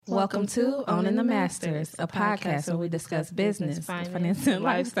Welcome to Owning the Masters, a podcast where we discuss business, finance, and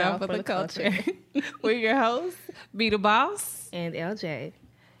lifestyle for the culture. We're your hosts, Be the Boss and LJ.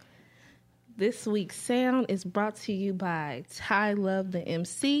 This week's sound is brought to you by Ty Love the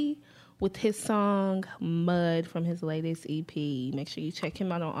MC with his song Mud from his latest EP. Make sure you check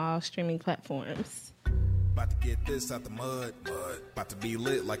him out on all streaming platforms. About to get this out the mud. About to be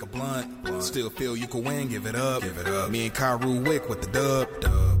lit like a blunt. Still feel you can win, give it up. Me and Kyru Wick with the dub.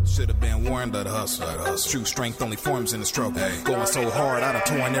 Should have been warned of the hustle. True strength only forms in the struggle. Going so hard, I done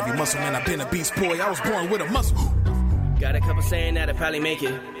torn every muscle. Man, I been a beast boy, I was born with a muscle. Got a couple saying that I probably make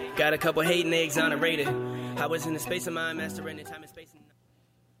it. Got a couple hating they exonerated. I was in the space of mind, mastering the time and space.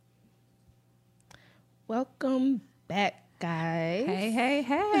 Welcome back, guys. Hey.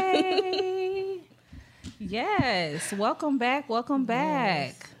 Yes, welcome back.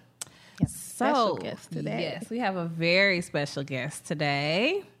 Yes. Special guest today. Yes, we have a very special guest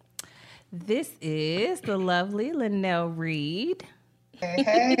today. This is the lovely Lilnell Reed.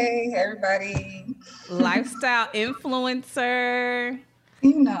 Hey, everybody. Lifestyle influencer.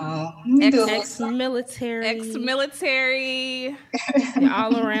 You know, ex-military,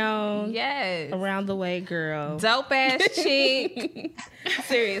 all around, yes, around the way, girl, dope ass chick.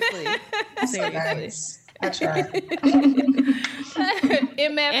 Seriously. Nice. I try.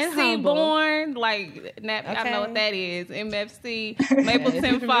 MFC born, like I know what that is. MFC,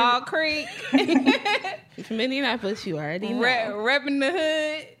 Mapleton Fall Creek. From Indianapolis, you already know. Repping the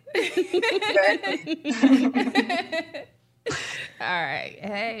hood. All right.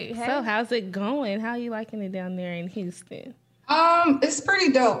 Hey. So how's it going? How are you liking it down there in Houston? It's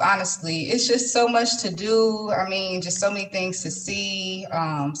pretty dope, honestly. It's just so much to do. I mean, just so many things to see,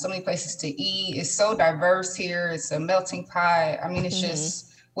 so many places to eat. It's so diverse here. It's a melting pot. I mean, it's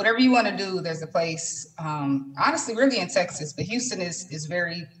just whatever you want to do, there's a place. Honestly, really in Texas, but Houston is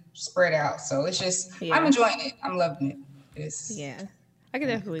very spread out. So it's just, I'm enjoying it. I'm loving it. I can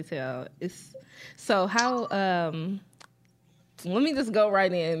definitely tell. So how, let me just go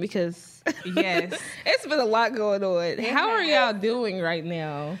right in because it's been a lot going on. How are y'all doing right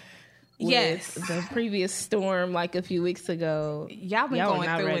now? Yes. The previous storm like a few weeks ago. Y'all been going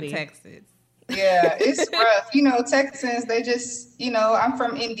through in Texas. Yeah, it's rough. Texans, they just, I'm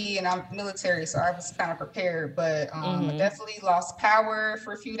from Indy and I'm military, so I was kind of prepared, but I definitely lost power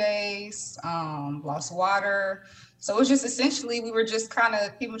for a few days, lost water. So it was just essentially, we were just kind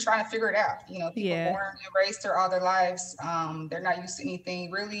of people trying to figure it out. People born and raised here all their lives. They're not used to anything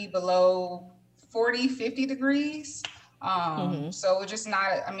really below 40, 50 degrees. So it's just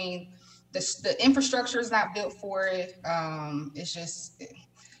not, the infrastructure is not built for it. It's just,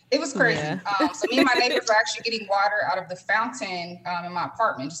 it was crazy. So me and my neighbors were actually getting water out of the fountain in my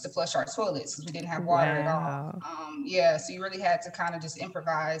apartment just to flush our toilets because we didn't have water at all. So you really had to kind of just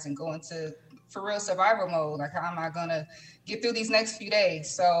improvise and go into for real survival mode. Like, how am I gonna get through these next few days?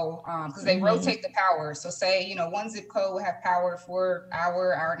 So, because they rotate the power. So say, one zip code would have power for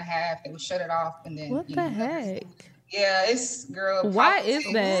hour and a half. They would shut it off, and then what the heck? Yeah, it's Why is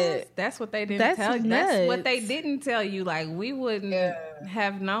that? That's what they didn't tell you. That's what they didn't tell you. Like, we wouldn't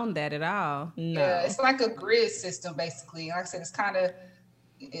have known that at all. No. Yeah, it's like a grid system basically. Like I said, it's kind of,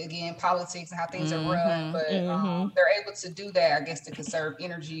 again, politics and how things are run, but they're able to do that, I guess, to conserve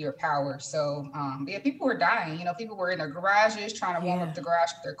energy or power. So, people were dying. People were in their garages trying to warm up the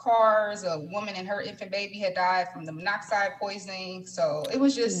garage with their cars. A woman and her infant baby had died from the monoxide poisoning. So it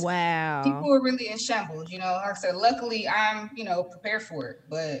was just, people were really in shambles. Like I said, luckily I'm, prepared for it.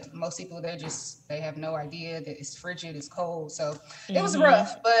 But most people, they have no idea that it's frigid, it's cold. So it was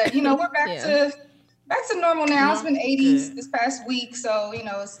rough. But, we're back to normal now. It's been 80s this past week, so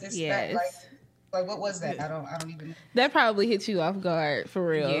it's back, like what was that? I don't even. That probably hit you off guard for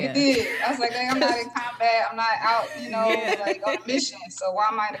real. It did. I was like, I'm not in combat. I'm not out, like on a mission. So why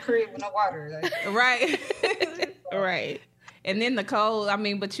am I in the crib with no water? Right, right. And then the cold.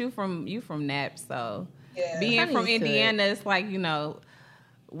 But you from Nap, so being from Indiana, it's like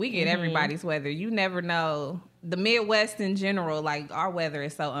we get everybody's weather. You never know. The Midwest in general, like our weather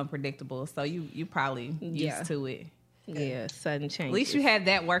is so unpredictable. So you probably used to it. Yeah, sudden change. At least you had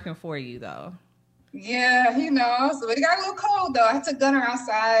that working for you, though. Yeah, so it got a little cold though. I took Gunner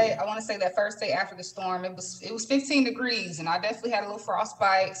outside. I want to say that first day after the storm, it was 15 degrees, and I definitely had a little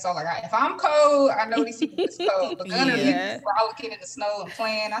frostbite. So if I'm cold, I know these people is cold. But Gunner was frolicking in the snow and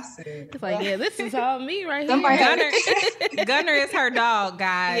playing. I said, it's like, this is all me right here. Gunner is her dog,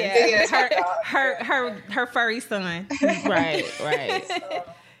 guys. Yeah, her furry son. Right.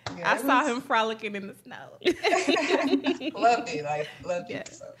 I saw him frolicking in the snow. Loved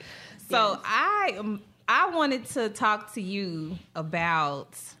it. So I wanted to talk to you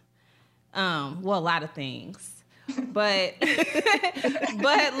about Well, a lot of things. But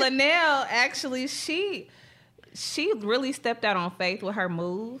Lilnell, actually, she really stepped out on faith with her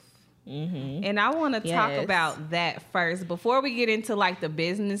move. Mm-hmm. And I want to talk about that first. Before we get into like the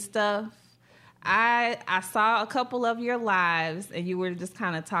business stuff, I saw a couple of your lives, and you were just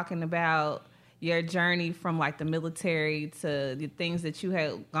kind of talking about your journey from like the military to the things that you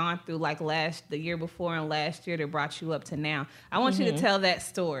had gone through like the year before and last year that brought you up to now. I want you to tell that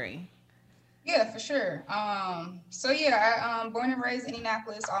story. Yeah, for sure. So I born and raised in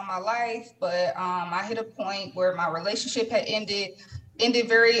Indianapolis all my life, but I hit a point where my relationship had ended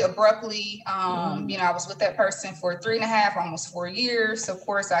very abruptly. I was with that person for 3.5, almost 4 years. So of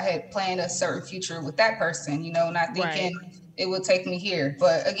course I had planned a certain future with that person, not thinking it would take me here.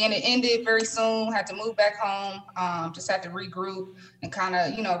 But again, it ended very soon. Had to move back home. Just had to regroup and kind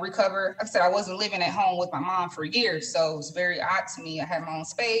of, recover. Like I said, I wasn't living at home with my mom for years. So it was very odd to me. I had my own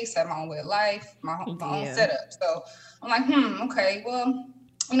space, had my own way of life, my own setup. So I'm like, okay, well,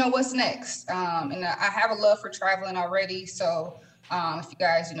 what's next? And I have a love for traveling already. So if you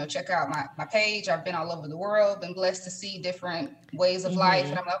guys, check out my page, I've been all over the world, been blessed to see different ways of life.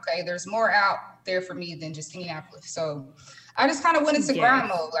 And I'm like, okay, there's more out there for me than just Indianapolis. So I just kind of went into grind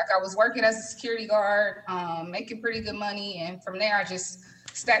mode. Like I was working as a security guard, making pretty good money. And from there, I just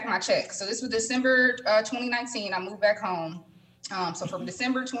stacked my checks. So this was December 2019. I moved back home. So from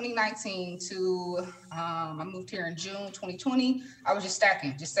December 2019 to I moved here in June 2020, I was just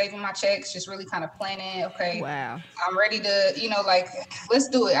stacking, just saving my checks, just really kind of planning. Okay, wow, I'm ready to, let's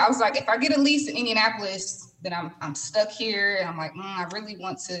do it. I was like, if I get a lease in Indianapolis, then I'm stuck here, and I'm like, I really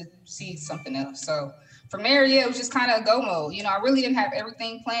want to see something else. So from there, it was just kind of go mode. I really didn't have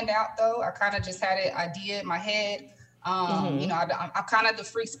everything planned out though. I kind of just had an idea in my head. I'm kind of the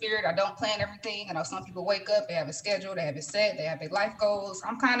free spirit. I don't plan everything. I know some people wake up, they have a schedule, they have it set, they have their life goals.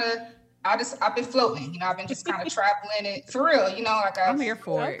 I've been floating, I've been just kind of traveling it for real, I'm here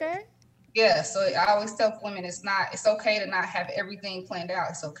for it. Okay. Yeah. So I always tell women it's okay to not have everything planned out.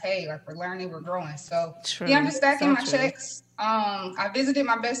 It's okay. Like we're learning, we're growing. So I'm just stacking my checks. I visited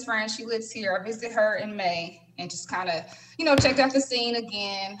my best friend. She lives here. I visited her in May and just kind of, checked out the scene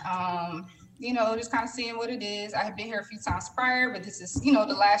again. Just kind of seeing what it is. I had been here a few times prior, but this is, the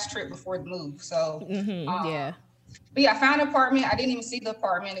last trip before the move. So, But I found an apartment. I didn't even see the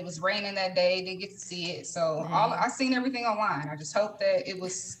apartment. It was raining that day. Didn't get to see it. So I seen everything online. I just hope that it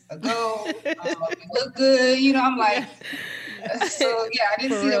was a go. It looked good. I'm like, I didn't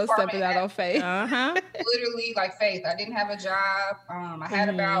see the apartment. Stepping out on faith. Literally like faith. I didn't have a job. I had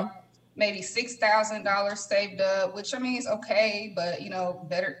about maybe $6,000 saved up, which is okay, but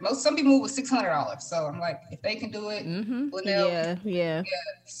better. Some people move with $600. So I'm like, if they can do it, Lilnell, yeah.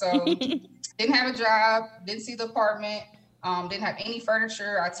 So didn't have a job, didn't see the apartment, didn't have any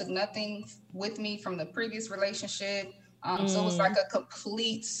furniture. I took nothing with me from the previous relationship. So it was like a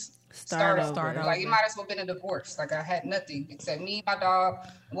complete start over. Like it might as well have been a divorce. Like I had nothing except me, my dog,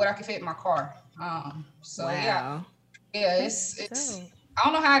 what I could fit in my car. It's I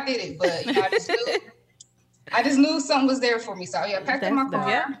don't know how I did it, but I just knew something was there for me. So I packed up my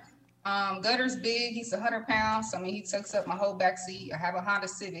car. Gutter's big. He's 100 pounds. So, he takes up my whole back seat. I have a Honda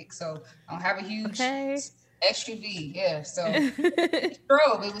Civic, so I don't have a huge SUV. Yeah. So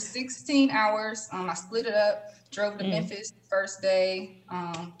drove. It was 16 hours. I split it up. Drove to Memphis the first day.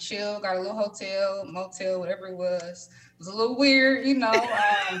 Chill. Got a little hotel, motel, whatever it was. It was a little weird, It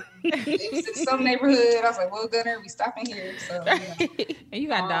was in some neighborhood. I was like, well, Gunner, we stopping here. So, And you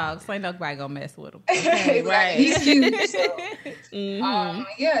got dogs, so ain't nobody gonna mess with him. Okay, right. He's cute. So,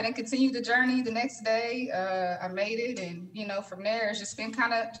 then continued the journey the next day. I made it. And, from there, it's just been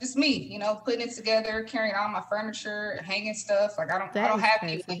kind of just me, putting it together, carrying all my furniture, hanging stuff. Like, I don't have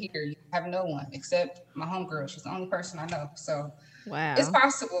anyone here. I have no one except my homegirl. She's the only person I know. So, it's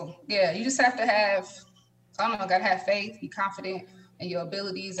possible. Yeah, you just have to have... gotta have faith, be confident in your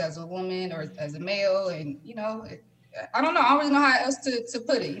abilities as a woman or as a male. And, I don't know. I don't really know how else to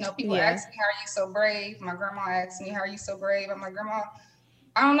put it. People ask me, how are you so brave? My grandma asked me, how are you so brave? I'm like, Grandma,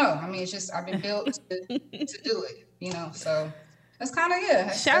 I don't know. It's just, I've been built to do it, so that's kind of,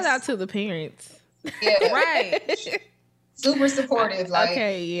 Shout out to the parents. Yeah. Right. Super supportive. Like,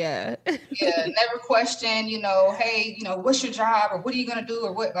 okay, yeah. Never question, hey, what's your job or what are you going to do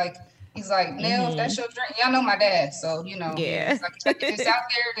or what, like, he's like, Nell, if that's your dream, y'all know my dad. So, it's like, if it's out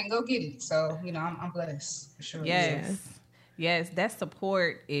there, then go get it. So, I'm blessed for sure. Yes, that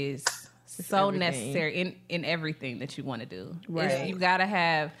support is so necessary in everything that you want to do. Right. You got to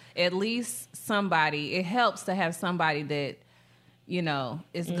have at least somebody. It helps to have somebody that,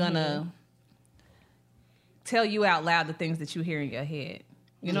 is going to tell you out loud the things that you hear in your head.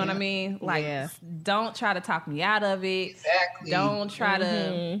 You know what I mean? Like, don't try to talk me out of it. Exactly. Don't try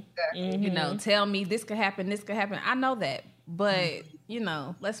to, you know, tell me this could happen, this could happen. I know that. But, you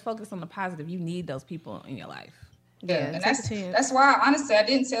know, let's focus on the positive. You need those people in your life. Yeah, and that's why, honestly, I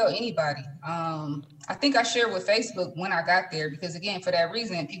didn't tell anybody. I think I shared with Facebook when I got there because, again, for that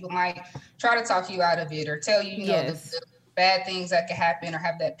reason, people might try to talk you out of it or tell you, you know, the bad things that could happen or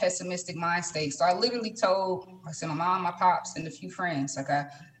have that pessimistic mind state. So I literally I said my mom, my pops, and a few friends. Like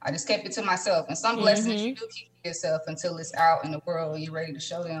I just kept it to myself. And some blessings you do keep to yourself until it's out in the world and you're ready to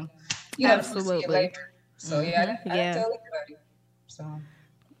show them. You know, absolutely. So I didn't tell anybody. So.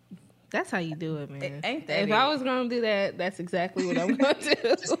 That's how you do it, man. Ain't that if I was going to do that, that's exactly what I'm going to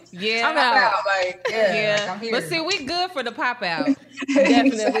do. I'm out. Like, like, I'm here. But see, we good for the pop out.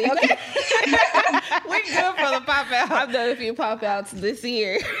 Definitely. Okay. We good for the pop out. I've done a few pop outs this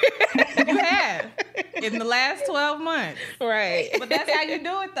year. You have. In the last 12 months. Right. But that's how you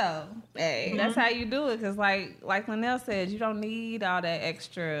do it, though. Hey. That's how you do it. Because like Lilnell said, you don't need all that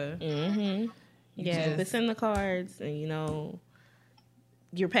extra. Yeah, if it's in the cards and, you know,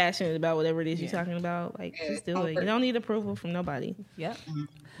 you're passionate about whatever it is you're talking about, like, just do it. You don't need approval from nobody. Yep.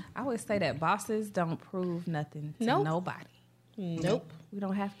 I always say that bosses don't prove nothing to nobody. Nope. We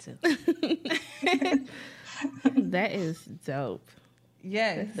don't have to. That is dope.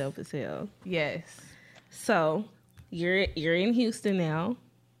 Yes. That's dope as hell. Yes. So, you're in Houston now.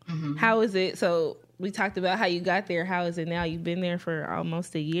 How is it? So, we talked about how you got there. How is it now? You've been there for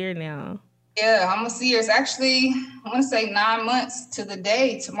almost a year now. Yeah, almost a year. It's actually, I want to say 9 months to the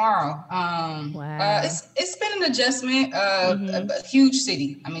day tomorrow. Wow. It's been an adjustment. A huge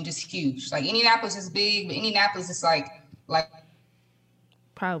city. I mean, just huge. Like Indianapolis is big, but Indianapolis is like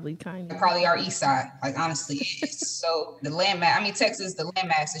probably kind of our east side. Like honestly, it's so the landmass. I mean, Texas, the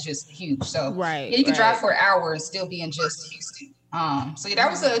landmass is just huge. So you can drive for an hour and still be in just Houston. So that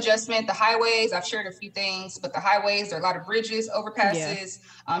was an adjustment. The highways, I've shared a few things, but the highways, there are a lot of bridges, overpasses,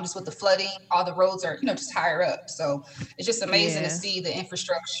 just with the flooding, all the roads are, you know, just higher up. So it's just amazing to see the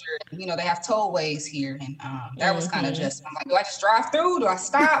infrastructure. You know, they have tollways here. And that was kind of just, I'm like, do I just drive through? Do I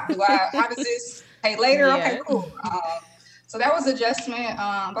stop? How does this pay later? Okay, cool. So that was adjustment.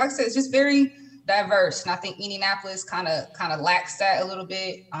 But like I said, it's just very diverse. And I think Indianapolis kind of lacks that a little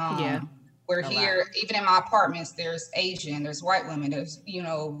bit. We're here, even in my apartments, there's Asian, there's white women, there's, you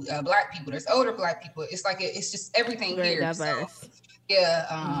know, black people, there's older black people. It's like, it's just everything very here. diverse.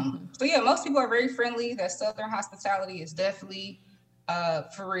 So most people are very friendly. That Southern hospitality is definitely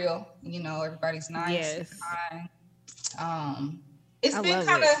for real. You know, everybody's nice and kind.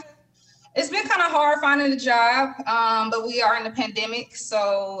 It's been kind of hard finding a job, but we are in the pandemic.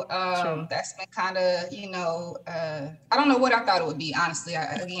 So that's been kind of, you know, I don't know what I thought it would be, honestly.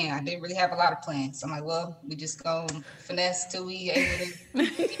 I didn't really have a lot of plans. So I'm like, well, we just go finesse till we able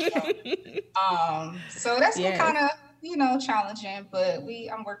to. So that's been kind of, you know, challenging, but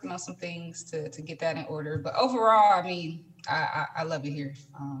I'm working on some things to get that in order. But overall, I mean, I love it here.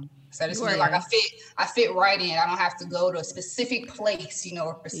 So I just feel like I fit right in. I don't have to go to a specific place, you know,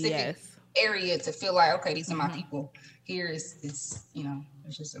 or specific area to feel like, okay, these are my people. Here is, you know,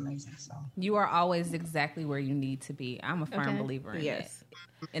 it's just amazing. So you are always exactly where you need to be. I'm a firm believer in that.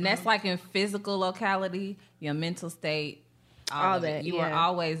 And that's like in physical locality, your mental state, all that. You are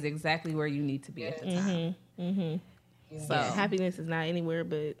always exactly where you need to be at the time. So happiness is not anywhere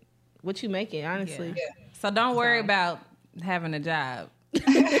but what you make it, honestly. So don't worry about having a job.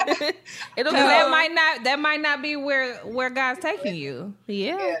 That might not be where God's taking you.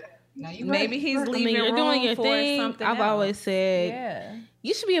 No, maybe he's leaving you're room doing your for thing. something I've else. always said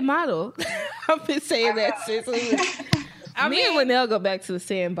you should be a model. I've been saying that since me and Lilnell go back to the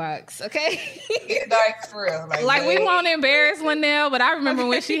sandbox, okay? Like for real. Like we won't embarrass Lilnell, but I remember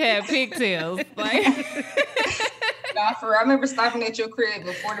when she had pigtails. Like Nah, for real. I remember stopping at your crib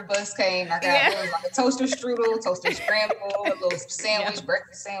before the bus came. I got it was like a toaster strudel, toaster scramble, a little sandwich,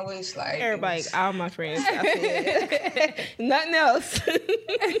 breakfast sandwich. Like everybody, all my friends. Nothing else.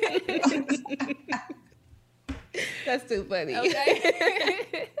 That's too funny.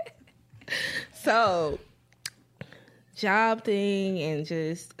 okay. So, job thing and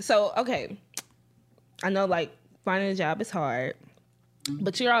just okay. I know like finding a job is hard.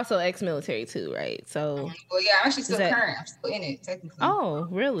 But you're also ex-military too, right? So, well, yeah, I'm actually still current. I'm still in it, technically. Oh,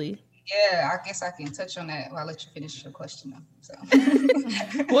 really? Yeah, I guess I can touch on that while I let you finish your question, though. So.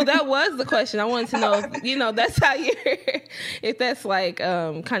 Well, that was the question. I wanted to know, if, you know, that's how if that's like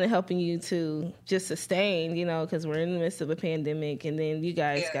kind of helping you to just sustain, you know, because we're in the midst of a pandemic, and then you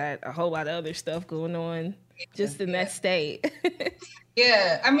guys got a whole lot of other stuff going on. just in that state.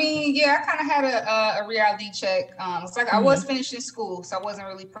 Yeah, I mean, I kind of had a reality check. It's like I was finishing school, so I wasn't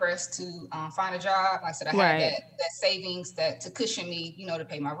really pressed to find a job. Like I said, I had that savings to cushion me, to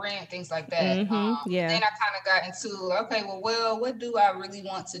pay my rent, things like that. Then I kind of got into, okay, well, what do I really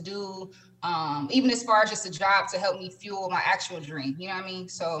want to do? Even as far as just a job to help me fuel my actual dream, you know what I mean?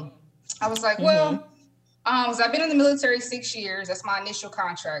 So I was like, well, so I've been in the military 6 years. That's my initial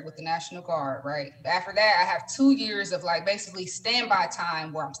contract with the National Guard, right? After that, I have 2 years of like basically standby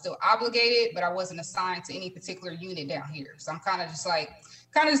time where I'm still obligated, but I wasn't assigned to any particular unit down here. So I'm kind of just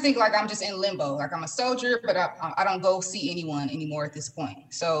think like I'm just in limbo. Like I'm a soldier, but I don't go see anyone anymore at this point.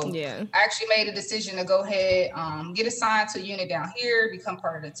 So I actually made a decision to go ahead, get assigned to a unit down here, become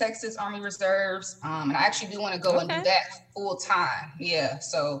part of the Texas Army Reserves. And I actually do want to go and do that full time. Yeah.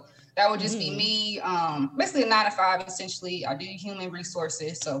 So that would just be me, basically a 9 to 5, essentially. I do human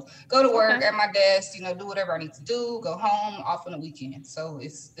resources. So go to work at my desk, do whatever I need to do, go home, off on the weekend. So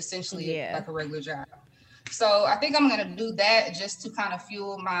it's essentially like a regular job. So I think I'm going to do that just to kind of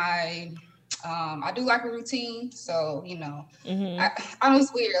fuel my, I do like a routine. So, I know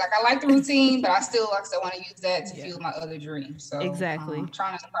it's weird. Like I like the routine, but I still want to use that to fuel my other dreams. So exactly.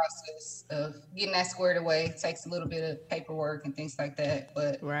 Trying to process of getting that squared away. It takes a little bit of paperwork and things like that.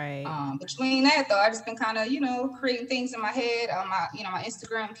 But between that though, I've just been kind of, creating things in my head on my, my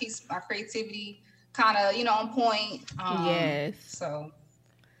Instagram piece, my creativity kind of, on point. Yes. So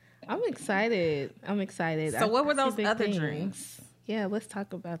I'm excited. So what were those other dreams? Yeah, let's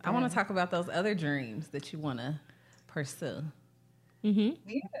talk about that. I want to talk about those other dreams that you want to pursue. Yeah.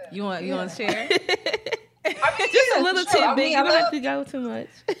 You want to share? I mean, just a little tidbit. You don't have to go too much.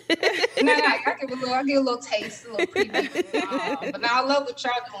 No, I give a little taste, a little preview. But now I love what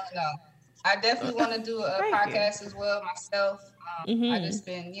y'all doing though. I definitely want to do a podcast as well myself. I just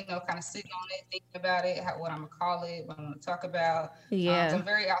been, kind of sitting on it, thinking about it, what I'm gonna call it, what I'm gonna talk about. I'm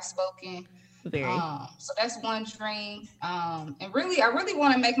very outspoken. So that's one dream. And really, I really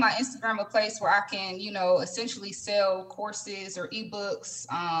want to make my Instagram a place where I can, essentially sell courses or ebooks,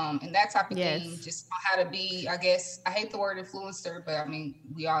 and that type of thing. Just on how to be, I guess, I hate the word influencer, but I mean,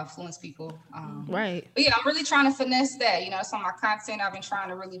 we all influence people. Right. But yeah, I'm really trying to finesse that. It's on my content. I've been trying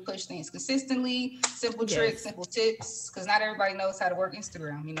to really push things consistently, simple tricks, simple tips, because not everybody knows how to work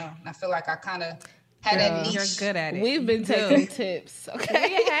Instagram, and I feel like I kind of had that niche. You're good at it. We've been taking tips.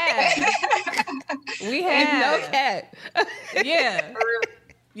 Okay. We have. No cap. Yeah.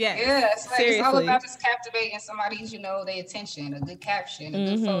 Yeah. It's all about just captivating somebody's, their attention, a good caption, a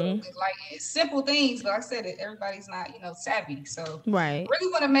good photo, good lighting. It's simple things, but like I said, everybody's not, savvy. So really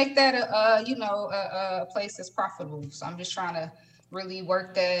want to make that a place that's profitable. So I'm just trying to really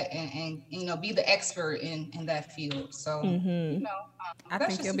work that and be the expert in that field. So, I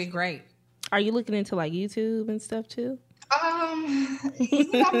think you'll be great. Are you looking into like YouTube and stuff too? I've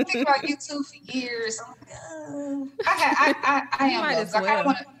been thinking about YouTube for years. I am.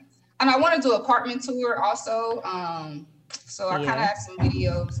 I want to do apartment tour also. So I kind of have some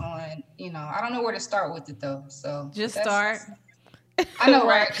videos on. I don't know where to start with it though. So just start. I know,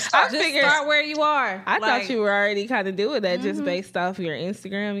 right? I figured start where you are. I thought you were already kind of doing that just based off your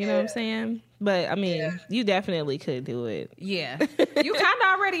Instagram. You know what I'm saying? But I mean, you definitely could do it. Yeah, you kind of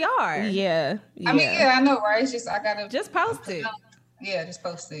already are. Yeah. I mean, I know, right? It's just I gotta just post it. Yeah, just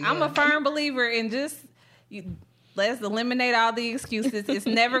post it. I'm a firm believer in let's eliminate all the excuses. It's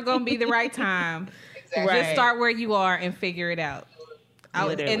never gonna be the right time. Exactly. Just start where you are and figure it out.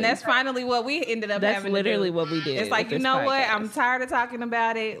 And that's finally what we ended up having to do. That's literally what we did. It's like, what? I'm tired of talking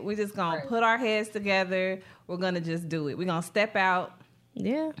about it. We're just going to put our heads together. We're going to just do it. We're going to step out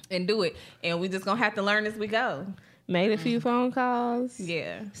and do it. And we're just going to have to learn as we go. Made a few phone calls.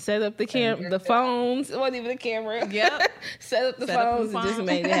 Yeah. Set up the phones. It wasn't even the camera. Yep. Set up the phones and just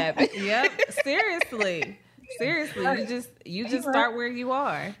made it happen. Yep. Seriously. You just start where you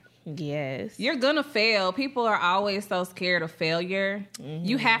are. Yes. You're gonna fail. People are always so scared of failure.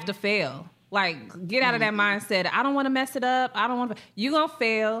 You have to fail. Like, get out of that mindset. I don't want to mess it up. You're gonna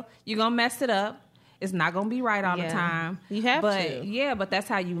fail. You're gonna mess it up. It's not gonna be right all the time. You have to. Yeah, but that's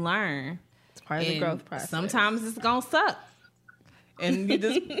how you learn. It's part of the growth process. Sometimes it's gonna suck. And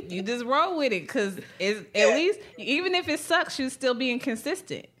you just roll with it, because at least, even if it sucks, you're still being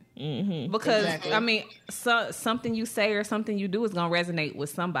consistent. Because I mean, something you say or something you do is gonna resonate with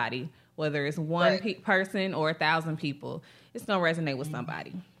somebody, whether it's one person or 1,000 people. It's gonna resonate with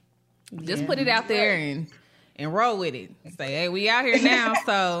somebody. Just put it out there and roll with it. Say, hey, we out here now.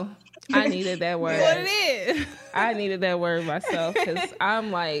 So I needed that word. What it is? I needed that word myself, because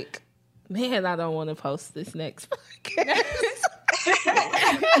I'm like, man, I don't want to post this next podcast.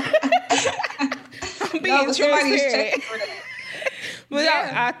 I'm being transparent. For that. But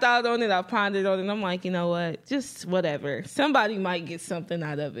I thought on it, I pondered on it, and I'm like, you know what? Just whatever. Somebody might get something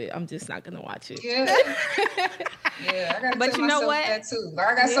out of it. I'm just not gonna watch it. Yeah, yeah. I gotta but tell you know myself what? that too. Like,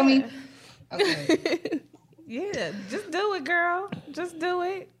 I got so many. Okay. Yeah, just do it, girl. Just do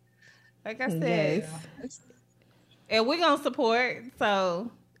it. Like I said, and we're gonna support.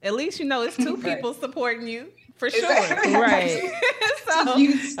 So at least you know it's two people supporting you for sure, right? So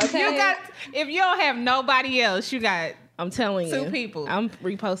you got. If you don't have nobody else, you got. I'm telling you, 2 people. I'm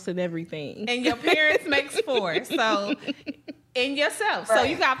reposting everything, and your parents makes 4. So and yourself, so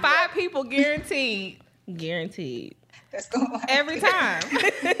you got 5 people guaranteed. That's going every time.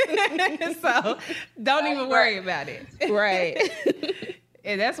 So don't even worry about it. Right.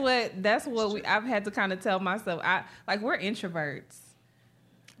 And that's what I've had to kind of tell myself. We're introverts.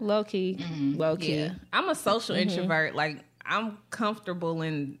 Low key. Yeah. I'm a social introvert. Like I'm comfortable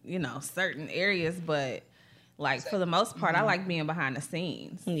in, certain areas, but like for the most part, I like being behind the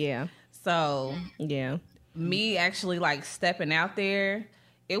scenes. Yeah. So me actually like stepping out there,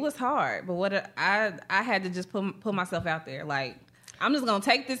 it was hard. But what I had to just put myself out there. Like I'm just gonna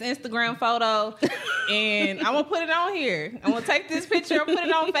take this Instagram photo and I'm gonna put it on here. I'm gonna take this picture and put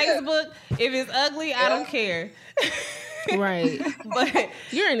it on Facebook. If it's ugly, I don't care. Right. But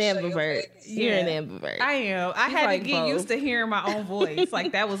you're an ambivert. You're an ambivert. I am. I had to get used to hearing my own voice.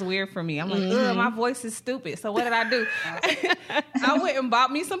 Like that was weird for me. I'm like, ugh, my voice is stupid. So what did I do? I went and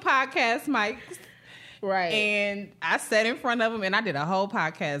bought me some podcast mics. Right. And I sat in front of them and I did a whole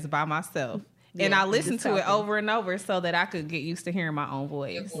podcast by myself. Yeah, and I listened to it over and over so that I could get used to hearing my own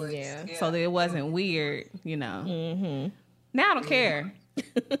voice. Yeah. So that it wasn't weird, Mm-hmm. Now I don't care.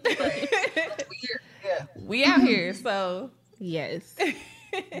 Yeah. We out here, so. Yes.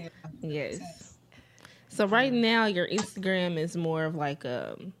 Yes. So right now your Instagram is more of like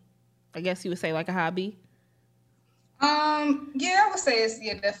I guess you would say like a hobby. Yeah, I would say it's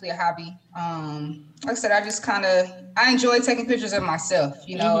definitely a hobby. Like I said, I enjoy taking pictures of myself,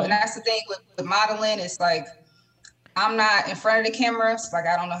 and that's the thing with modeling. It's like I'm not in front of the camera, so like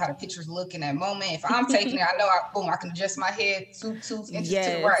I don't know how the pictures look in that moment. If I'm taking it, I know I can adjust my head 2 inches to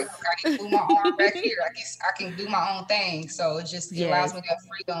the right. Like I need to move my arm back here. I can do my own thing. So it just allows me that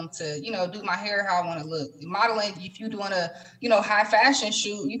freedom to, do my hair how I want to look. Modeling, if you're doing a, high fashion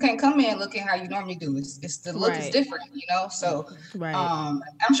shoot, you can't come in looking how you normally do. It's the look is different, So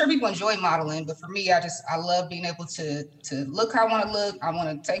I'm sure people enjoy modeling, but for me, I love being able to look how I want to look. I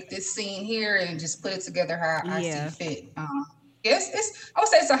want to take this scene here and just put it together how I see fit. Yes, I would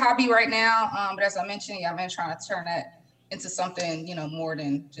say it's a hobby right now. But as I mentioned, I'm trying to turn that into something, more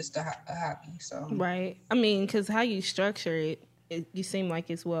than just a hobby. So right. I mean, because how you structure it, you seem like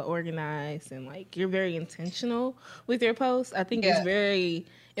it's well organized and like you're very intentional with your posts. I think it's very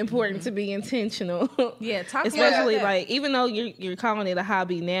important to be intentional. Yeah, especially like even though you're calling it a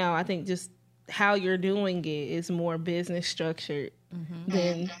hobby now, I think just how you're doing it is more business structured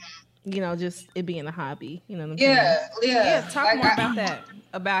than. Just it being a hobby, you know what I'm saying? Yeah. Talk more about that,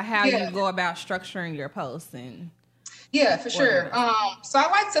 about how you go about structuring your posts and. Yeah, for sure. So I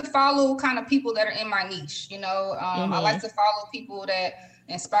like to follow kind of people that are in my niche, I like to follow people that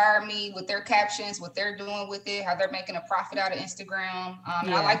inspire me with their captions, what they're doing with it, how they're making a profit out of Instagram.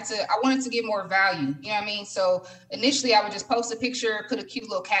 And I wanted to get more value, you know what I mean? So initially I would just post a picture, put a cute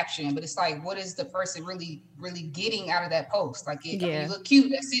little caption, but it's like, what is the person really, really getting out of that post? Like, you look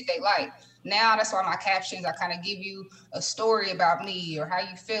cute, that's it, they like. Now that's why my captions, I kind of give you a story about me or how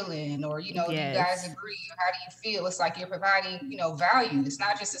you feeling or, do you guys agree? Or how do you feel? It's like you're providing, value. It's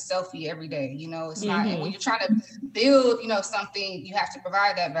not just a selfie every day, it's not. And when you're trying to build, something, you have to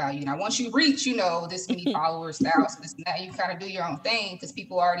provide that value. Now, once you reach, this many followers, thousands, now you kind of do your own thing because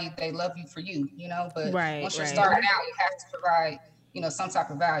people they love you for you, but once you're starting out, you have to provide, some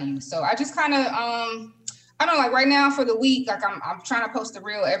type of value. So I just kind of, I don't know, like right now for the week, like I'm trying to post a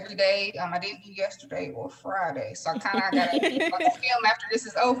reel every day. I didn't do yesterday or Friday. So I kind of got to film after this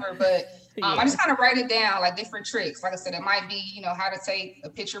is over. But I just kind of write it down, like different tricks. Like I said, it might be, how to take a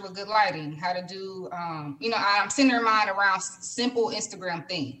picture with good lighting, how to do, I'm centering mine around simple Instagram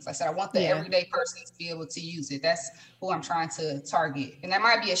things. Like I said, I want the everyday person to be able to use it. That's who I'm trying to target. And that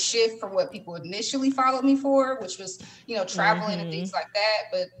might be a shift from what people initially followed me for, which was, traveling and things like that.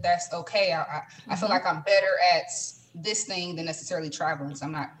 But that's okay. I feel like I'm better at this thing than necessarily traveling. So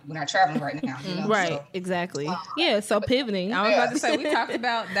we're not traveling right now. Right, so, exactly. So pivoting. I was about to say, we talked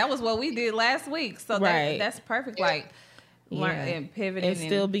about, that was what we did last week. So that's perfect. Like, learn and pivoting. And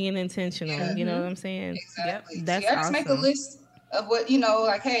still being intentional. You know what I'm saying? Exactly. Yep. That's awesome. I just make a list of what,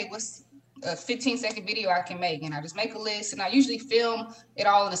 like, hey, a 15-second video I can make, and I just make a list, and I usually film it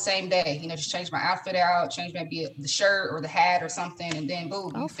all in the same day. You know, just change my outfit out, change maybe the shirt or the hat or something, and then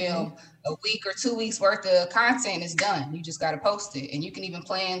boom, you film a week or 2 weeks worth of content is done. You just got to post it, and you can even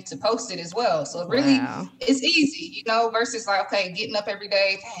plan to post it as well. So it really it's easy, you know, versus like, okay, getting up every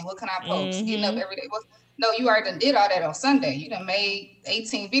day, dang, what can I post? Getting up every day. Well, no, you already did all that on Sunday. You done made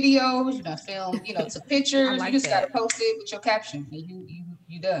 18 videos, you done filmed, you know, took pictures. Like you just got to post it with your caption, and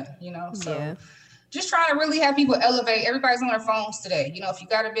you done, you know. So just trying to really have people elevate. Everybody's on their phones today. You know, if you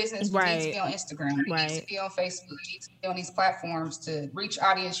got a business, you need to be on Instagram, you need to be on Facebook, you need to be on these platforms to reach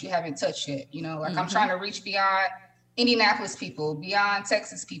audience you haven't touched yet. You know, like I'm trying to reach beyond Indianapolis people, beyond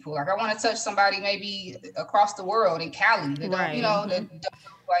Texas people. Like I want to touch somebody maybe across the world in Cali that don't, you know, that don't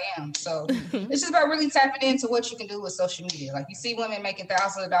know who I am. So it's just about really tapping into what you can do with social media. Like you see women making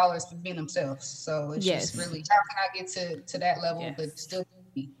thousands of dollars for being themselves. So it's just really, how can I get to that level but still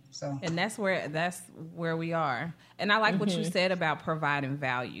be? So, and that's where we are. And I like what you said about providing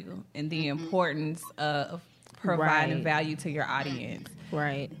value and the importance of providing value to your audience.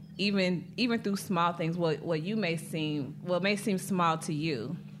 Right. Even through small things, what may seem small to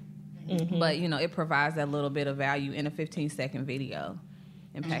you, but you know, it provides that little bit of value in a 15-second video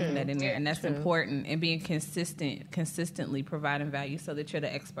and packing that in there. And that's important, and being consistently providing value so that you're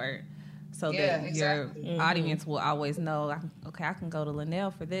the expert. So that your audience will always know, okay, I can go to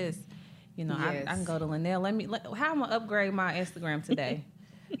Lilnell for this. You know, I can go to Lilnell. How am I upgrade my Instagram today?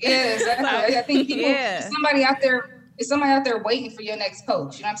 Yeah, exactly. I think people, somebody out there waiting for your next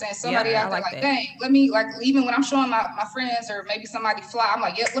post. You know what I'm saying? Somebody out there like, dang, let me, like, even when I'm showing my friends or maybe somebody fly, I'm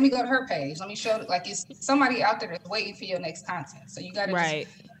like, yeah, let me go to her page. Let me show, like, it's somebody out there that's waiting for your next content. So you got to just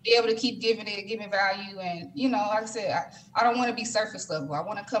be able to keep giving value. And, you know, like I said, I don't want to be surface level. I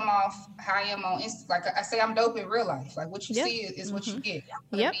want to come off how I am on Insta. Like I say, I'm dope in real life. Like what you see is what you get.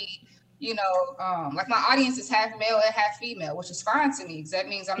 I want to be, you know, like my audience is half male and half female, which is fine to me because that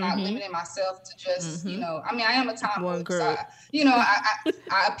means I'm not limiting myself to just, you know, I mean, I am a tomboy, so you know,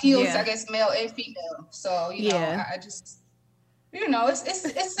 I appeal to, I guess, male and female. So, you know, I just, you know,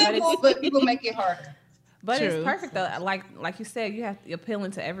 it's simple, but people make it harder. But it's perfect though. Like you said, you have to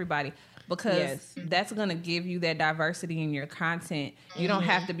appealing to everybody because that's going to give you that diversity in your content. You don't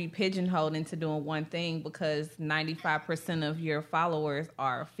have to be pigeonholed into doing one thing because 95% of your followers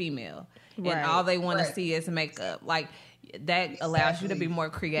are female and all they want to see is makeup. Like that allows you to be more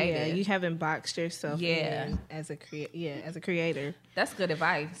creative. Yeah, you haven't boxed yourself in as a creator. That's good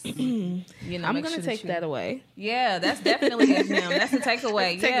advice. You know, I'm going to take that away. Yeah, that's definitely a gem. That's a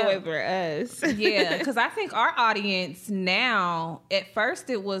takeaway. Takeaway for us. Yeah, because I think our audience now, at first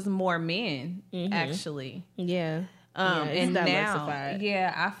it was more men, actually. Yeah. And now,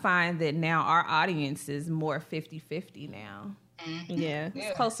 I find that now our audience is more 50-50 now. Yeah.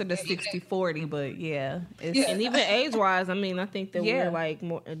 It's closer to 60-40, but and even age-wise, I mean, I think that we're like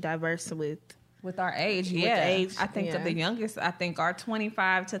more diverse with our age. Age, I think that the youngest, I think our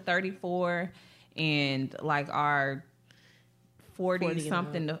 25 to 34 and like our 40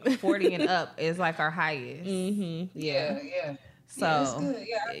 something to 40 and up is like our highest. Yeah. So it's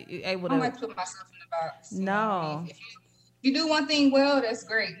good. I don't like to put myself in the box. No. If you do one thing well, that's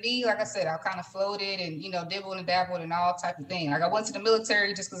great. Me, like I said, I kind of floated and, you know, dibbled and dabbled and all type of thing. Like I went to the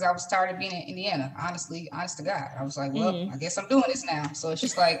military just because I was tired of being in Indiana. Honest to God, I was like, well, I guess I'm doing this now. So it's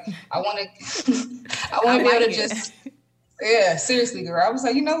just like I want to be able to just. Yeah, seriously, girl. I was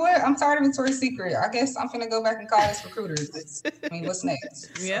like, you know what? I'm tired of Victoria's Secret. I guess I'm finna go back and call this recruiters. I mean, what's next?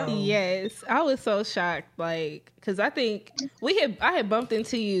 Yeah. So. Yes, I was so shocked, like, because I think I had bumped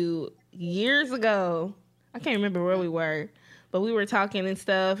into you years ago. I can't remember where we were, but we were talking and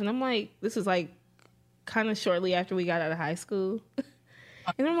stuff, and I'm like, this was like kind of shortly after we got out of high school.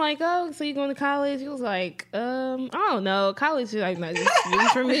 And I'm like, oh, so you going to college? He was like, I don't know. College is like not just me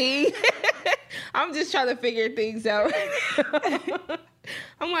for me. I'm just trying to figure things out.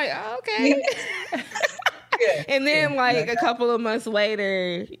 I'm like, oh, okay. And then like a couple of months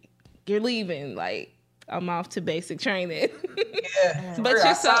later, you're leaving. Like, I'm off to basic training. But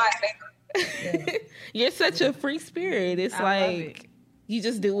you're such a free spirit. It's like you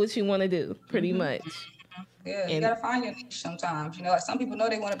just do what you want to do, pretty much. Yeah, you gotta find your niche sometimes. You know, like some people know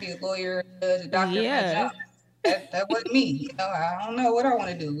they want to be a lawyer, a doctor. That wasn't me. You know, I don't know what I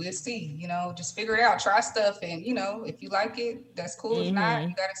want to do. We'll see. You know, just figure it out, try stuff, and you know, if you like it, that's cool. If not,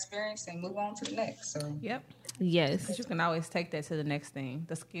 you got experience and move on to the next. So yes, but you can always take that to the next thing.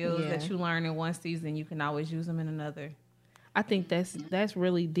 The skills that you learn in one season, you can always use them in another. I think that's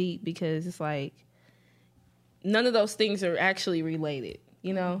really deep because it's like none of those things are actually related.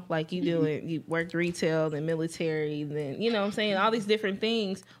 You know, like you do it, you worked retail, then military, then, you know what I'm saying, all these different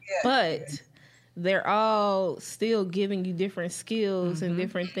things. But they're all still giving you different skills and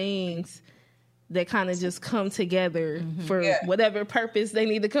different things that kind of just come together for whatever purpose they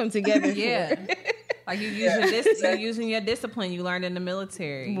need to come together for. Like you're using your discipline you learned in the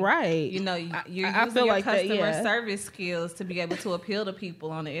military. Right. You know, you're using your like customer service skills to be able to appeal to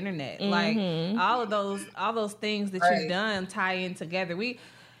people on the internet. Like all those things that you've done tie in together.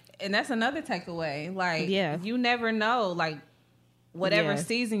 And that's another takeaway. Like you never know, like whatever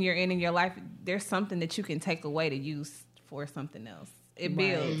season you're in your life, there's something that you can take away to use for something else. It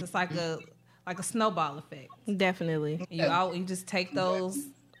builds. It's like a snowball effect. Definitely. You just take those,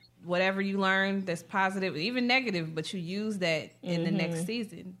 whatever you learn that's positive, even negative, but you use that in the next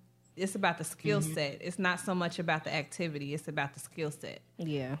season. It's about the skill set. It's not so much about the activity. It's about the skill set.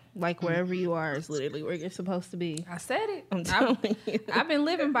 Yeah. Like wherever you are is literally where you're supposed to be. I said it. I'm telling you. I've been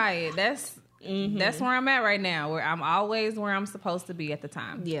living by it. That's where I'm at right now, where I'm always where I'm supposed to be at the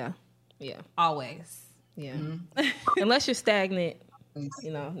time. Yeah. Yeah. Always. Yeah. Unless you're stagnant.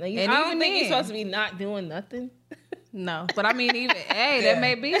 You know, I don't think you're supposed to be not doing nothing. No, but I mean, even that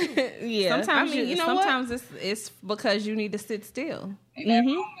may be. Sometimes sometimes it's because you need to sit still.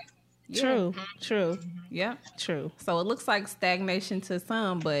 True. Yeah, true. So it looks like stagnation to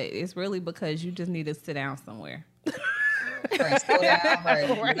some, but it's really because you just need to sit down somewhere. Slow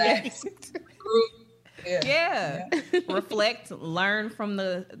down, relax. Yeah. Reflect, learn from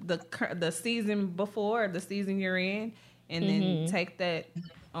the season before, the season you're in, and then take that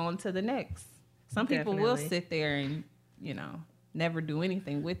on to the next. Some people will sit there and, never do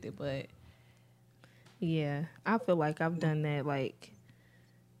anything with it, but yeah, I feel like I've done that, like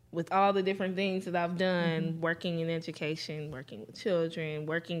with all the different things that I've done, working in education, working with children,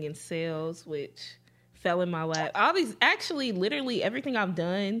 working in sales, which fell in my lap. All these, actually, literally everything I've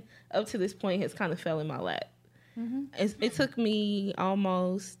done up to this point has kind of fell in my lap. It took me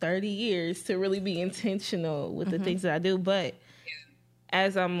almost 30 years to really be intentional with the things that I do, but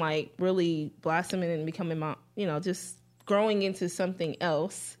as I'm like really blossoming and becoming my, just growing into something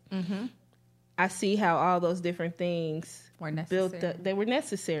else, I see how all those different things built up. They were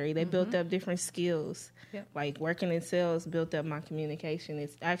necessary. They built up different skills. Yep. Like working in sales built up my communication.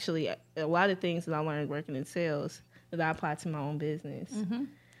 It's actually a lot of things that I learned working in sales that I apply to my own business.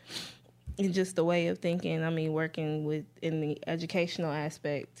 And just the way of thinking. I mean, working in the educational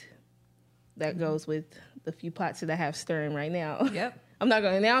aspect that goes with the few pots that I have stirring right now. Yep. I'm not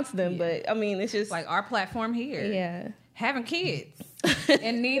going to announce them, but I mean, it's just like our platform here. Yeah. Having kids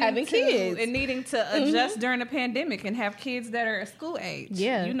and needing to adjust during the pandemic and have kids that are school age.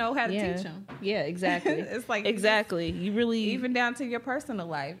 Yeah. You know how to teach them. Yeah, exactly. It's like exactly. You really even down to your personal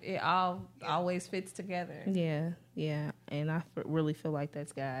life, it all always fits together. Yeah. Yeah. And I really feel like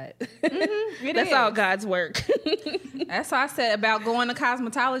that's God. That's all God's work. That's why I said about going to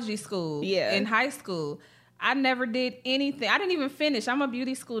cosmetology school in high school. I never did anything. I didn't even finish. I'm a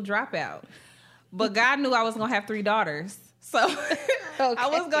beauty school dropout. But God knew I was going to have 3 daughters. So I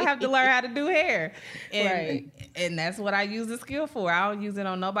was going to have to learn how to do hair. And that's what I use the skill for. I don't use it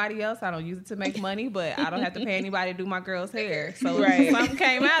on nobody else. I don't use it to make money, but I don't have to pay anybody to do my girl's hair. So something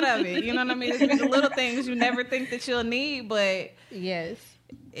came out of it. You know what I mean? It's been the little things you never think that you'll need, but yes,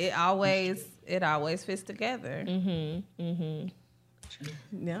 it always fits together.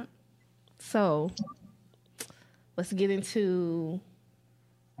 Yeah. So let's get into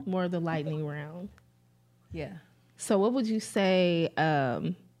more of the lightning round. Yeah. So what would you say,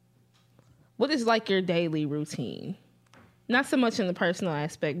 what is like your daily routine? Not so much in the personal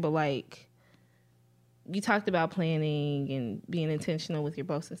aspect, but like you talked about planning and being intentional with your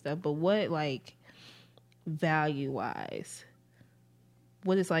posts and stuff, but what like value-wise,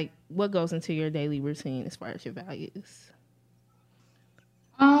 what goes into your daily routine as far as your values?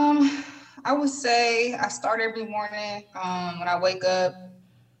 I would say I start every morning when I wake up.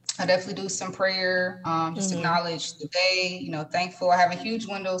 I definitely do some prayer, just acknowledge the day, thankful. I have a huge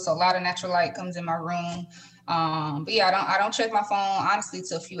window, so a lot of natural light comes in my room. But yeah, I don't check my phone, honestly,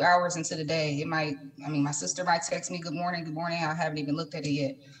 till a few hours into the day. My sister might text me, good morning. I haven't even looked at it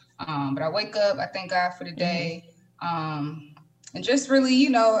yet. But I wake up, I thank God for the day. And just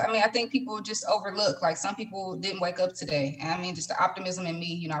really, I think people just overlook, like some people didn't wake up today. And I mean, just the optimism in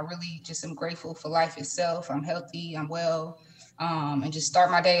me, I really just am grateful for life itself. I'm healthy, I'm well. And just start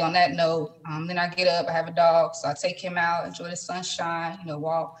my day on that note. Then I get up, I have a dog, so I take him out, enjoy the sunshine,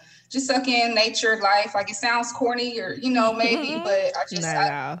 walk, just suck in nature, life. Like it sounds corny or, maybe, but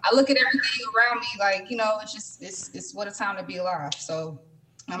I look at everything around me like, it's what a time to be alive. So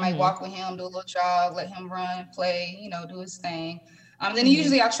I might walk with him, do a little jog, let him run, play, do his thing. Then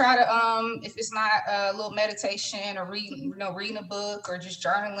usually I try to, if it's not a little meditation or reading a book or just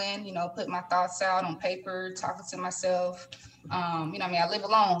journaling, put my thoughts out on paper, talking to myself. I live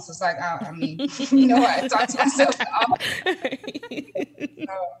alone, so it's like, I talk to myself.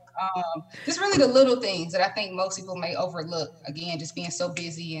 Just really the little things that I think most people may overlook. Again, just being so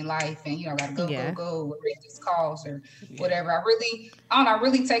busy in life and, gotta go, read these calls or whatever. I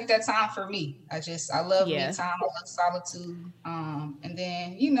really take that time for me. I love me time. I love solitude. And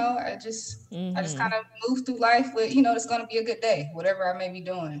then, I just kind of move through life with, it's going to be a good day, whatever I may be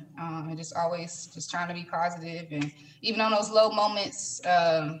doing. And just always just trying to be positive. And even on those low moments,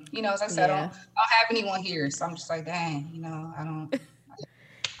 as I said, I don't have anyone here. So I'm just like, dang, I don't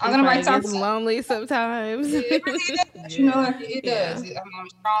nobody talk to lonely sometimes. It really does. It does. I'm a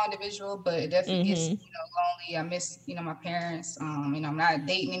strong individual, but it definitely gets lonely. I miss my parents. I'm not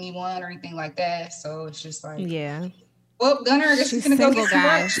dating anyone or anything like that, so it's just like well, Gunner, I guess she's gonna go get some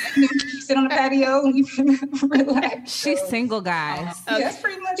brunch. Sit on the patio and you can relax. She's single, guys. That's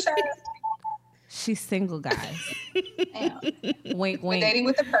pretty much her. She's single, guys. Wink, wink. Dating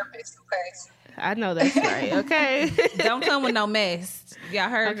with a purpose. Okay. I know that's right. Okay. Don't come with no mess. Y'all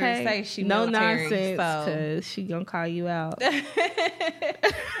heard her say she no military, nonsense, because she gonna call you out.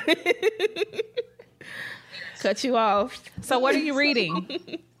 Cut you off. So what are you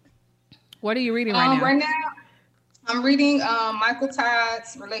reading? What are you reading right now? Right now, I'm reading Michael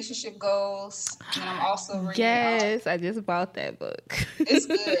Todd's Relationship Goals, and I'm also reading. Yes, I just bought that book. It's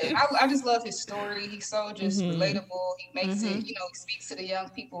good. I just love his story. He's so just relatable. He makes it, he speaks to the young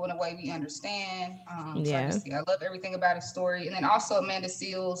people in a way we understand. I love everything about his story. And then also Amanda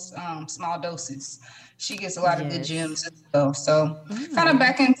Seals, Small Doses. She gets a lot of good gems as well. So kind of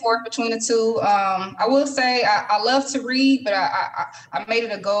back and forth between the two. I will say I love to read, but I made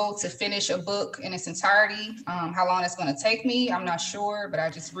it a goal to finish a book in its entirety. How long it's going to take me, I'm not sure, but I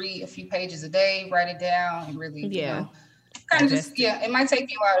just read a few pages a day, write it down, and really, kind of just, it might take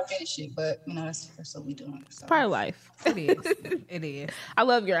me a while to finish it, but, that's what we're doing. So. Part of life. It is. It is. I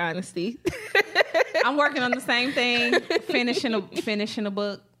love your honesty. I'm working on the same thing, finishing a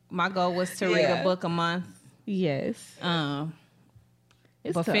book. My goal was to read a book a month. Yes. But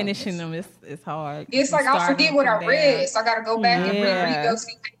tough. Finishing them is hard. It's like I'll forget what I read, so I got to go back and reread those.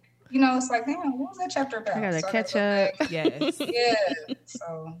 It's like, damn, what was that chapter about? I gotta catch up. Yes. Yeah.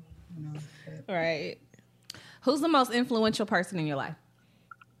 So, right. Who's the most influential person in your life?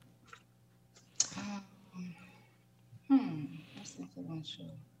 Most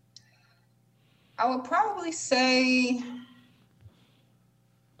influential. I would probably say.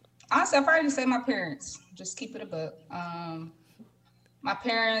 Honestly, I'd probably say my parents. Just keep it a book. My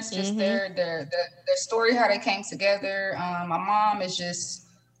parents, just their story, how they came together. My mom is just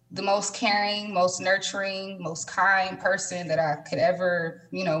the most caring, most nurturing, most kind person that I could ever,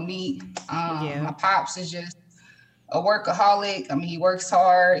 meet. My pops is just a workaholic. I mean, he works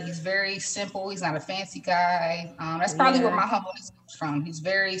hard. He's very simple. He's not a fancy guy. That's probably where my humbleness comes from. He's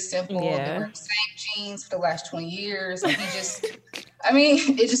very simple. They wear the same jeans for the last 20 years. Like, he just,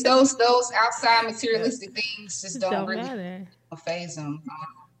 it's just those outside materialistic things just don't really faze him.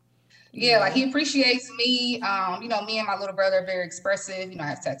 Like he appreciates me. Me and my little brother are very expressive. I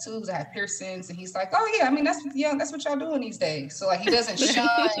have tattoos, I have piercings, and he's like, oh yeah, that's what y'all doing these days. So like he doesn't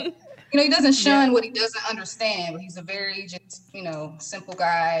shun, he doesn't shun what he doesn't understand, but he's a very just, simple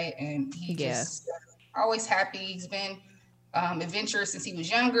guy, and he just always happy. He's been adventurous since he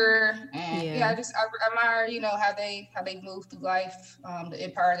was younger, and I admire, how they move through life, the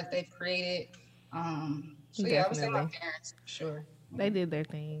empire that they've created. I would say my parents for sure. They did their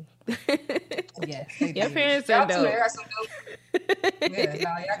thing. Yes, your parents are dope. Y'all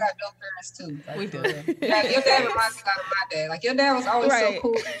got dope parents too. Like, we do. Your dad reminds me a lot of my dad. Like your dad was always so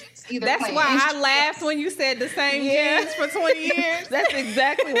cool. That's why I laughed when you said the same jeans for 20 years. That's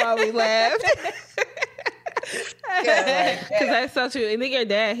exactly why we laughed. Because that's so true. And then your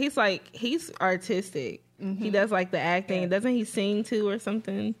dad, he's artistic. He does like the acting. Doesn't he sing too or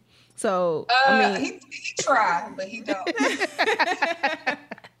something? So he tried, but he don't.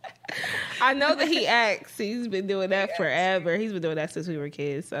 I know that he acts. He's been doing that forever. He's been doing that since we were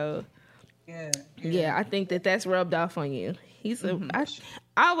kids. So yeah, I think that's rubbed off on you. He's I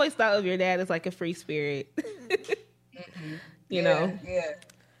always thought of your dad as like a free spirit. You know. Yeah.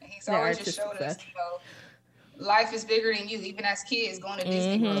 And he's always just showed us, life is bigger than you. Even as kids going to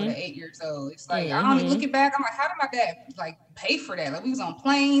Disney World at 8 years old. It's like, I don't even looking back, I'm like, how did my dad pay for that? Like we was on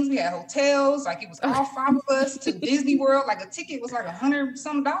planes, we had hotels, like it was all 5 of us to Disney World. Like a ticket was like $100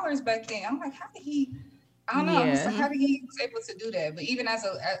 some back then. I'm like, how did he? I don't know. Like, how did he was able to do that? But even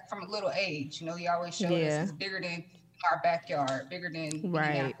from a little age, he always showed us it's bigger than our backyard, bigger than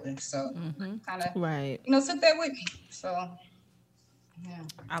Minneapolis. So kind of, took that with me. So, yeah.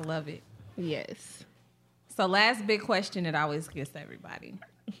 I love it. Yes. So last big question that I always gets everybody.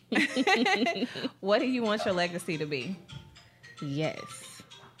 What do you want your legacy to be? Yes.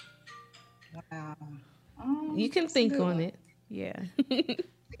 Wow. You can think on it. Yeah. Yeah.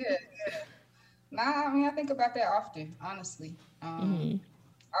 Nah, I mean, I think about that often, honestly.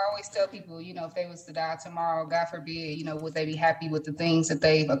 I always tell people, if they was to die tomorrow, God forbid, would they be happy with the things that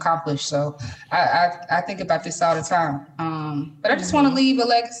they've accomplished? So I think about this all the time. But I just want to leave a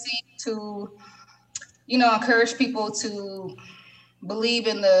legacy to, encourage people to believe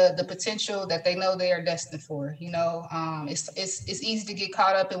in the potential that they know they are destined for. It's easy to get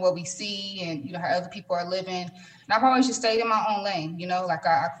caught up in what we see and how other people are living. And I've always just stayed in my own lane. Like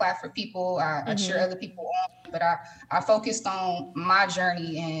I clap for people, I cheer other people on, but I focused on my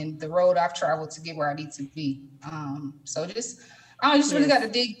journey and the road I've traveled to get where I need to be. So I just really got to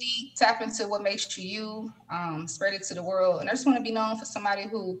dig deep, tap into what makes you, spread it to the world. And I just want to be known for somebody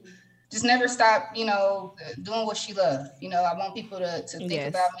who just never stop, doing what she loved. I want people to think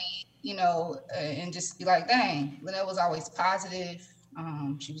about me, and just be like, dang, Lilnell was always positive.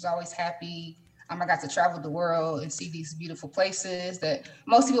 She was always happy. I got to travel the world and see these beautiful places that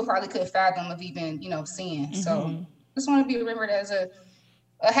most people probably couldn't fathom of even, seeing. So just want to be remembered as a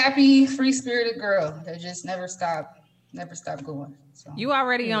happy, free-spirited girl that just never stopped going. So you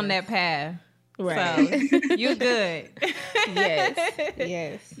already on that path. Right. So you're good.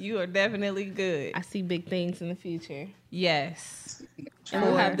 Yes. You are definitely good. I see big things in the future. Yes. And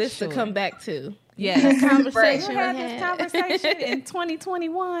we'll have this to come back to. Yes. Conversation. We'll have this conversation in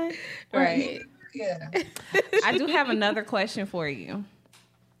 2021. Right. Yeah. I do have another question for you.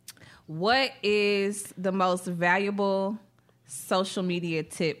 What is the most valuable social media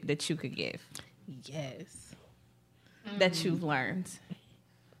tip that you could give? Yes. That you've learned?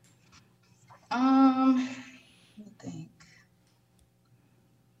 Let me think.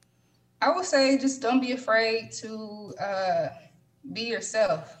 I would say just don't be afraid to be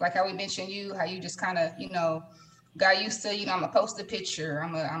yourself. Like how we mentioned how you just kind of, got used to, I'm gonna post a picture.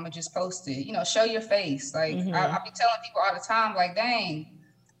 I'm gonna just post it. Show your face. Like I be telling people all the time, like, dang,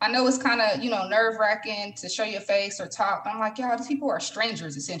 I know it's kind of, nerve wracking to show your face or talk. I'm like, y'all, these people are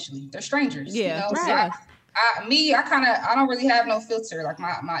strangers. Essentially, they're strangers. Yeah, right. So I don't really have no filter. Like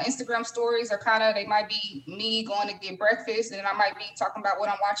my Instagram stories are they might be me going to get breakfast, and then I might be talking about what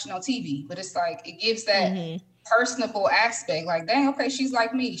I'm watching on TV. But it's like it gives that personable aspect. Like, dang, okay, she's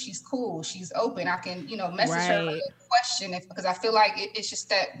like me. She's cool. She's open. I can, message her with a question because I feel like it's just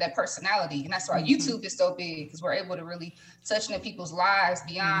that personality, and that's why YouTube is so big because we're able to really touch into people's lives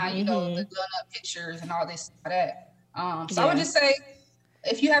beyond the done up pictures and all this that. So I would just say,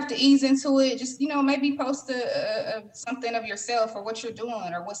 if you have to ease into it, just, maybe post something of yourself or what you're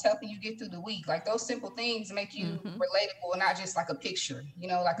doing or what's helping you get through the week. Like those simple things make you relatable and not just like a picture.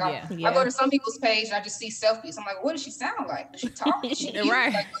 I go to some people's page and I just see selfies. I'm like, what does she sound like? Does she talk? Does she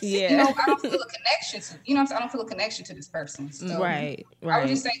right. Like, I don't feel a connection to, I don't feel a connection to this person. So right. I would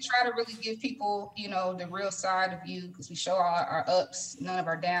just say, try to really give people, the real side of you, because we show all our ups, none of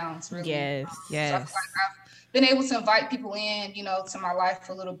our downs, really. Yes. So I feel like I've been able to invite people in, to my life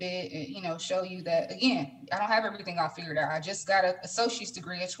a little bit and, show you that, again, I don't have everything all figured out. I just got an associate's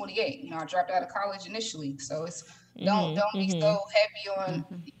degree at 28. I dropped out of college initially. So it's, don't be so heavy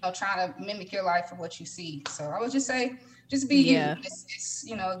on, trying to mimic your life for what you see. So I would just say, just be you. It's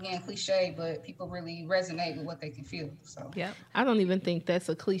again, cliche, but people really resonate with what they can feel. So I don't even think that's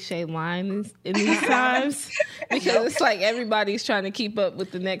a cliche line in these times because it's like everybody's trying to keep up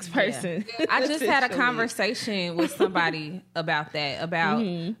with the next person. Yeah. I just had a conversation with somebody about that, about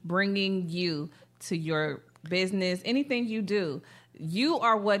bringing you to your business, anything you do. You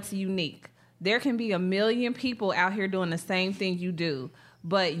are what's unique. There can be a million people out here doing the same thing you do,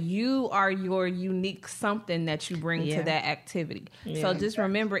 but you are your unique something that you bring to that activity. So just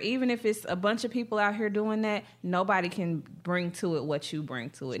remember, even if it's a bunch of people out here doing that, nobody can bring to it what you bring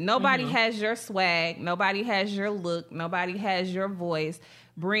to it. Nobody has your swag. Nobody has your look. Nobody has your voice.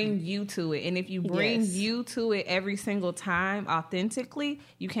 Bring you to it. And if you bring you to it every single time authentically,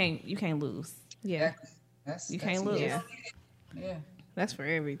 you can't lose. Yeah. You can't lose. Yeah. That's for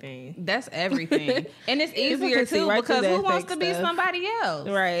everything. That's everything. And it's easier too because who wants to be somebody else?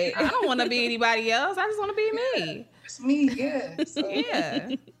 Right. I don't want to be anybody else. I just want to be me. It's me, yeah. So, yeah.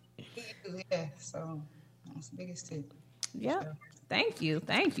 So that's the biggest tip. Yeah. Thank you.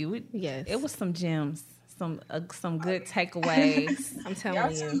 Yes. It was some gems. Some good takeaways. I'm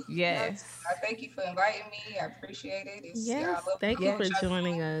telling you. Yes. I thank you for inviting me. I appreciate it. Yes. Thank you for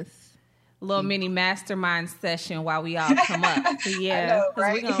joining us. little mini mastermind session while we all come up. Yeah, know,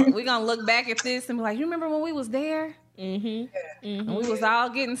 right? we're gonna look back at this and be like, you remember when we was there? Mm-hmm. And we was all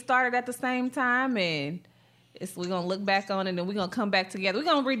getting started at the same time, and we're gonna look back on it, and we're gonna come back together. We're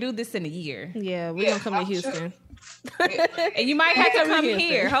gonna redo this in a year. Yeah, we're gonna come to Houston. And you might have to come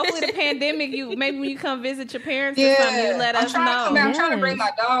here. Hopefully the pandemic, maybe when you come visit your parents or something, you let us know. I'm trying to bring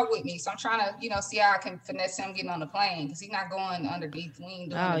my dog with me, so I'm trying to, see how I can finesse him getting on the plane, because he's not going underneath wing doing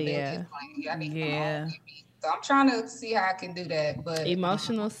the plane. I need to come home with me. So I'm trying to see how I can do that. But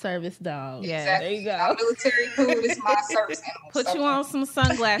emotional service dog. Yeah, exactly. There you go. Our military food is my service animal. Put you on some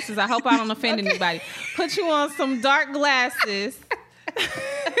sunglasses. I hope I don't offend anybody. Put you on some dark glasses.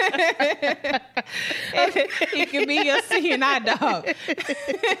 He can be your seeing eye dog.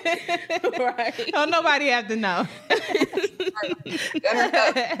 Right. Don't nobody have to know.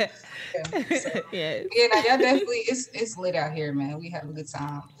 Yeah, y'all definitely, it's lit out here, man. We have a good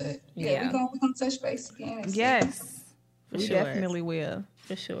time. But we're gonna touch base again. Yes. We definitely will.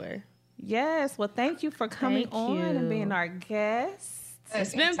 For sure. Yes. Well, thank you for coming on and being our guest.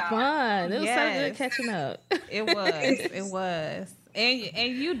 It's been fun. It was so good catching up. It was. It was.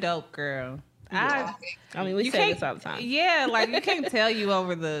 And you dope, girl. Yeah. I mean, we say this all the time. Yeah, like you can't tell you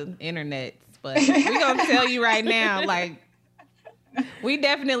over the internet, but we're gonna tell you right now. Like, we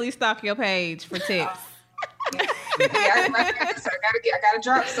definitely stalk your page for tips. I gotta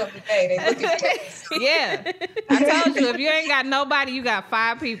drop something today. They looking at me. Yeah, I told you, if you ain't got nobody, you got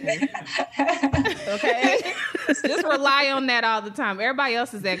 5 people. Okay, just rely on that all the time. Everybody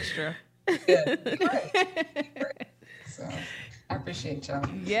else is extra. Yeah, right. So I appreciate y'all.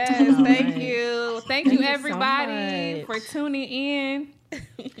 Yes, thank you. Thank you everybody for tuning in.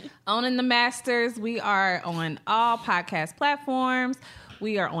 Owning the Masters. We are on all podcast platforms.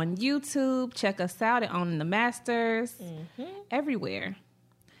 We are on YouTube. Check us out at Owning the Masters. Everywhere.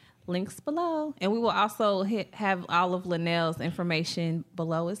 Links below. And we will also have all of Lilnell's information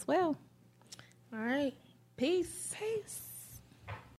below as well. All right. Peace. Peace.